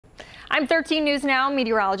I'm 13 News Now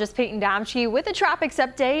meteorologist Payton Domschke with a Tropics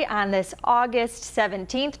update on this August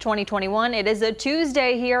 17th, 2021. It is a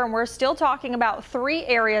Tuesday here, and we're still talking about 3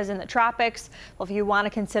 areas in the tropics. Well, if you want to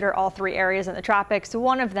consider all 3 areas in the tropics,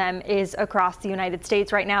 one of them is across the United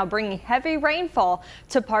States right now, bringing heavy rainfall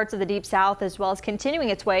to parts of the deep south, as well as continuing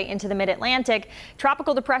its way into the mid-Atlantic.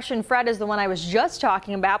 Tropical depression Fred is the one I was just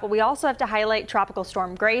talking about, but we also have to highlight Tropical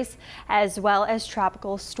Storm Grace as well as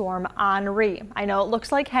Tropical Storm Henri. I know it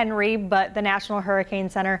looks like Henri, but the National Hurricane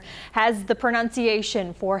Center has the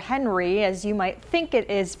pronunciation for Henri, as you might think it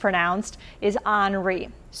is pronounced, is Henri.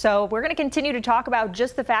 So we're going to continue to talk about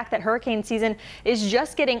just the fact that hurricane season is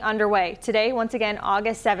just getting underway. Today, once again,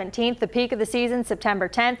 August 17th, the peak of the season, September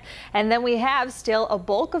 10th, and then we have still a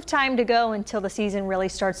bulk of time to go until the season really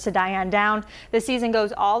starts to die on down. The season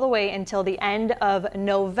goes all the way until the end of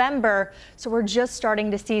November, so we're just starting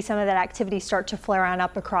to see some of that activity start to flare on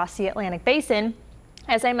up across the Atlantic Basin.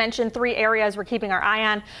 As I mentioned, 3 areas we're keeping our eye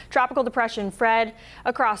on. Tropical depression Fred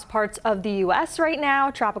across parts of the U.S. right now.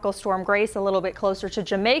 Tropical storm Grace a little bit closer to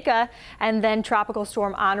Jamaica. And then tropical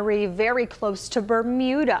storm Henri very close to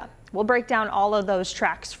Bermuda. We'll break down all of those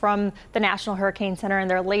tracks from the National Hurricane Center and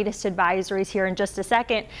their latest advisories here in just a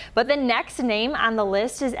second. But the next name on the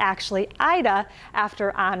list is actually Ida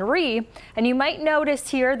after Henri. And you might notice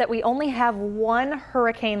here that we only have 1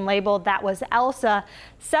 hurricane labeled. That was Elsa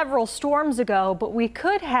several storms ago, but we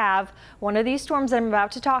could have one of these storms I'm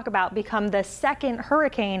about to talk about become the 2nd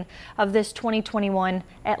hurricane of this 2021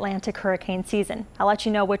 Atlantic hurricane season. I'll let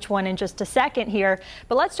you know which one in just a second here,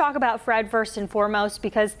 but let's talk about Fred first and foremost,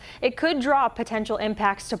 because it could draw potential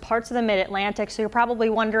impacts to parts of the mid-Atlantic. So you're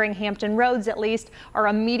probably wondering, Hampton Roads at least, our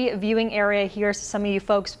immediate viewing area here. So some of you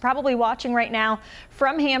folks probably watching right now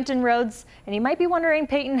from Hampton Roads, and you might be wondering,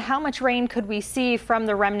 Payton, how much rain could we see from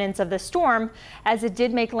the remnants of the storm, as it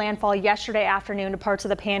did make landfall yesterday afternoon to parts of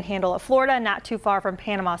the panhandle of Florida, not too far from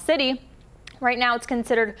Panama City. Right now, it's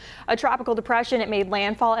considered a tropical depression. It made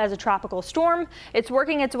landfall as a tropical storm. It's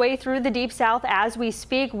working its way through the deep south as we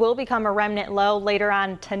speak. Will become a remnant low later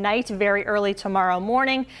on tonight, very early tomorrow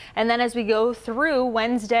morning. And then as we go through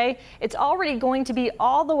Wednesday, it's already going to be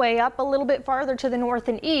all the way up a little bit farther to the north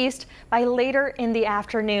and east by later in the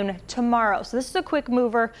afternoon tomorrow. So this is a quick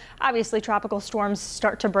mover. Obviously, tropical storms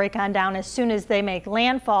start to break on down as soon as they make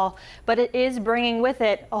landfall, but it is bringing with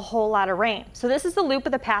it a whole lot of rain. So this is the loop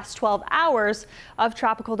of the past 12 hours of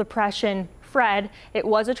tropical depression Fred. It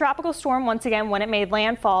was a tropical storm once again when it made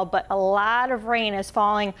landfall, but a lot of rain is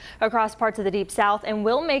falling across parts of the deep south and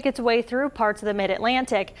will make its way through parts of the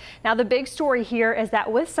mid-Atlantic. Now, the big story here is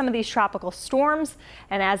that with some of these tropical storms,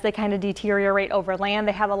 and as they kind of deteriorate over land,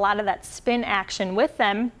 they have a lot of that spin action with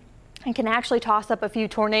them and can actually toss up a few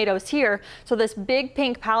tornadoes here. So this big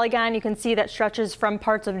pink polygon you can see that stretches from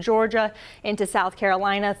parts of Georgia into South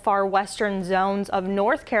Carolina, far western zones of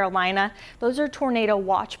North Carolina. Those are tornado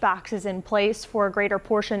watch boxes in place for a greater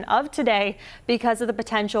portion of today because of the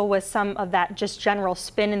potential with some of that just general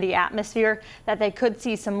spin in the atmosphere that they could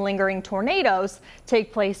see some lingering tornadoes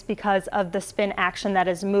take place because of the spin action that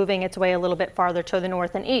is moving its way a little bit farther to the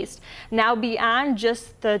north and east. Now, beyond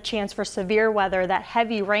just the chance for severe weather, that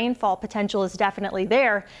heavy rainfall potential is definitely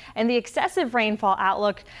there, and the excessive rainfall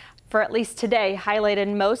outlook for at least today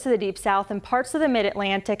highlighted most of the deep south and parts of the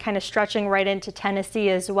mid-Atlantic, kind of stretching right into Tennessee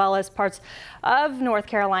as well as parts of North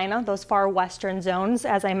Carolina. Those far western zones,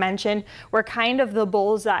 as I mentioned, were kind of the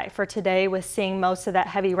bullseye for today, with seeing most of that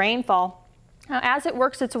heavy rainfall. Now, as it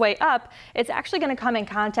works its way up, it's actually going to come in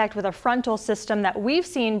contact with a frontal system that we've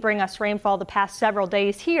seen bring us rainfall the past several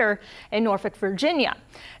days here in Norfolk, Virginia.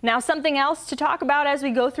 Now, something else to talk about as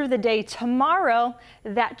we go through the day tomorrow,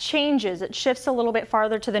 that changes. It shifts a little bit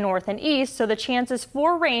farther to the north and east, so the chances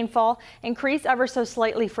for rainfall increase ever so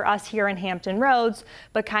slightly for us here in Hampton Roads,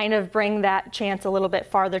 but kind of bring that chance a little bit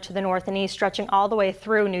farther to the north and east, stretching all the way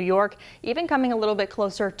through New York, even coming a little bit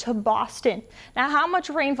closer to Boston. Now, how much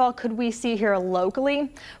rainfall could we see here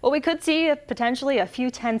locally? Well, we could see potentially a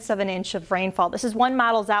few tenths of an inch of rainfall. This is one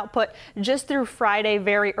model's output just through Friday,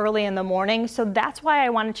 very early in the morning. So that's why I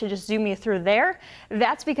wanted to just zoom you through there.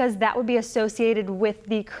 That's because that would be associated with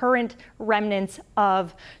the current remnants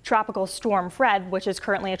of Tropical Storm Fred, which is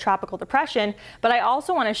currently a tropical depression. But I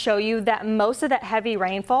also want to show you that most of that heavy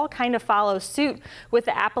rainfall kind of follows suit with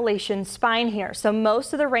the Appalachian spine here. So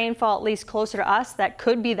most of the rainfall, at least closer to us, that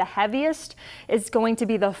could be the heaviest, is going to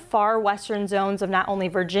be the far western zones of not only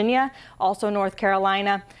Virginia, also North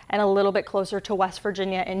Carolina, and a little bit closer to West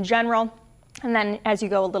Virginia in general. and then as you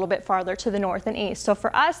go a little bit farther to the north and east. So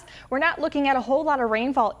for us, we're not looking at a whole lot of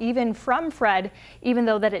rainfall even from Fred, even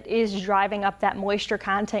though that it is driving up that moisture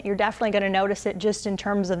content. You're definitely going to notice it just in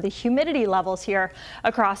terms of the humidity levels here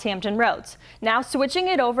across Hampton Roads. Now switching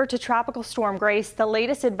it over to Tropical Storm Grace, the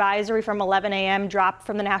latest advisory from 11 a.m. dropped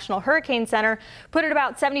from the National Hurricane Center, put it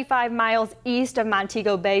about 75 miles east of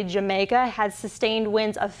Montego Bay, Jamaica, has sustained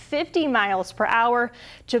winds of 50 miles per hour.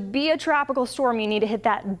 To be a tropical storm, you need to hit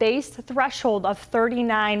that base threshold of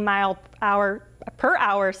 39 per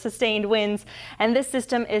hour sustained winds, and this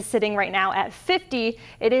system is sitting right now at 50.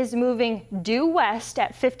 It is moving due west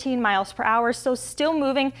at 15 miles per hour, so still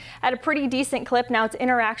moving at a pretty decent clip. Now its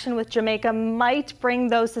interaction with Jamaica might bring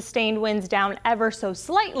those sustained winds down ever so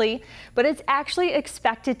slightly, but it's actually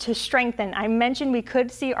expected to strengthen. I mentioned we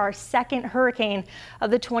could see our second hurricane of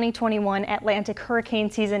the 2021 Atlantic hurricane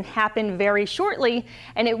season happen very shortly,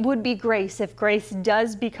 and it would be Grace if Grace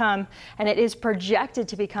does become, and it is projected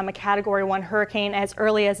to become, a Category 1 hurricane as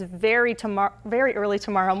early as very early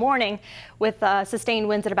tomorrow morning, with sustained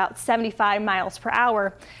winds at about 75 miles per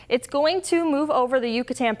hour. It's going to move over the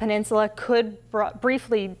Yucatan Peninsula, could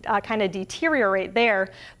briefly kind of deteriorate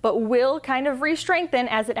there, but will kind of re-strengthen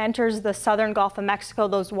as it enters the southern Gulf of Mexico.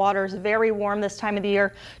 Those waters very warm this time of the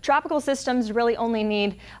year. Tropical systems really only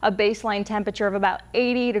need a baseline temperature of about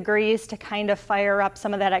 80 degrees to kind of fire up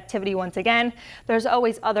some of that activity once again. There's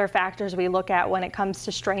always other factors we look at when it comes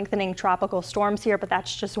to strengthening tropical storms here, but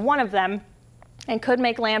that's just one of them, and could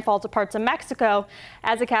make landfall to parts of Mexico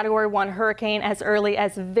as a Category 1 hurricane as early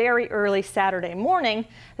as very early Saturday morning,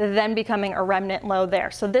 then becoming a remnant low there.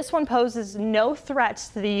 So this one poses no threats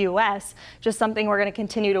to the U.S., just something we're going to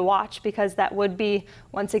continue to watch, because that would be,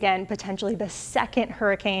 once again, potentially the second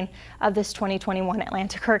hurricane of this 2021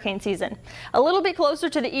 Atlantic hurricane season. A little bit closer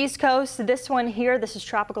to the East Coast, this one here, this is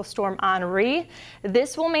Tropical Storm Henri.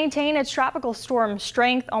 This will maintain its tropical storm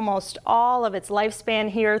strength almost all of its lifespan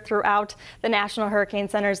here throughout the National Hurricane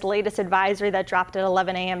Center's latest advisory that dropped at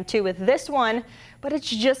 11 a.m. too with this one, but it's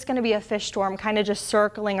just going to be a fish storm, kind of just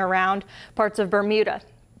circling around parts of Bermuda.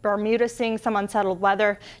 Bermuda seeing some unsettled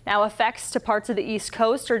weather. Now effects to parts of the East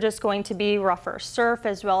Coast are just going to be rougher surf,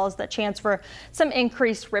 as well as the chance for some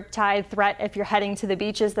increased riptide threat. If you're heading to the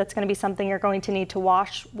beaches, that's going to be something you're going to need to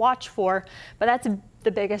watch for, but that's the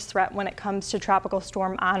biggest threat when it comes to Tropical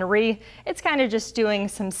Storm Henri. It's kind of just doing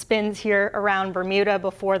some spins here around Bermuda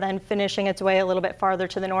before then finishing its way a little bit farther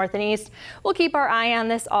to the north and east. We'll keep our eye on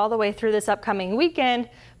this all the way through this upcoming weekend,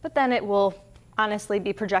 but then it will honestly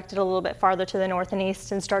be projected a little bit farther to the north and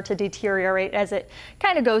east and start to deteriorate as it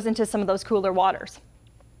kind of goes into some of those cooler waters.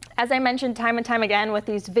 As I mentioned time and time again with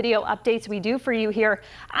these video updates we do for you here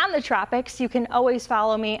on the Tropics, you can always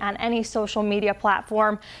follow me on any social media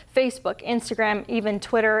platform, Facebook, Instagram, even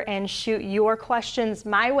Twitter, and shoot your questions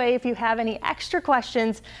my way. If you have any extra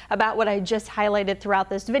questions about what I just highlighted throughout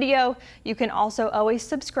this video, you can also always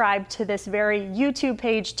subscribe to this very YouTube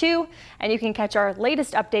page too, and you can catch our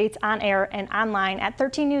latest updates on air and online at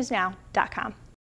 13newsnow.com.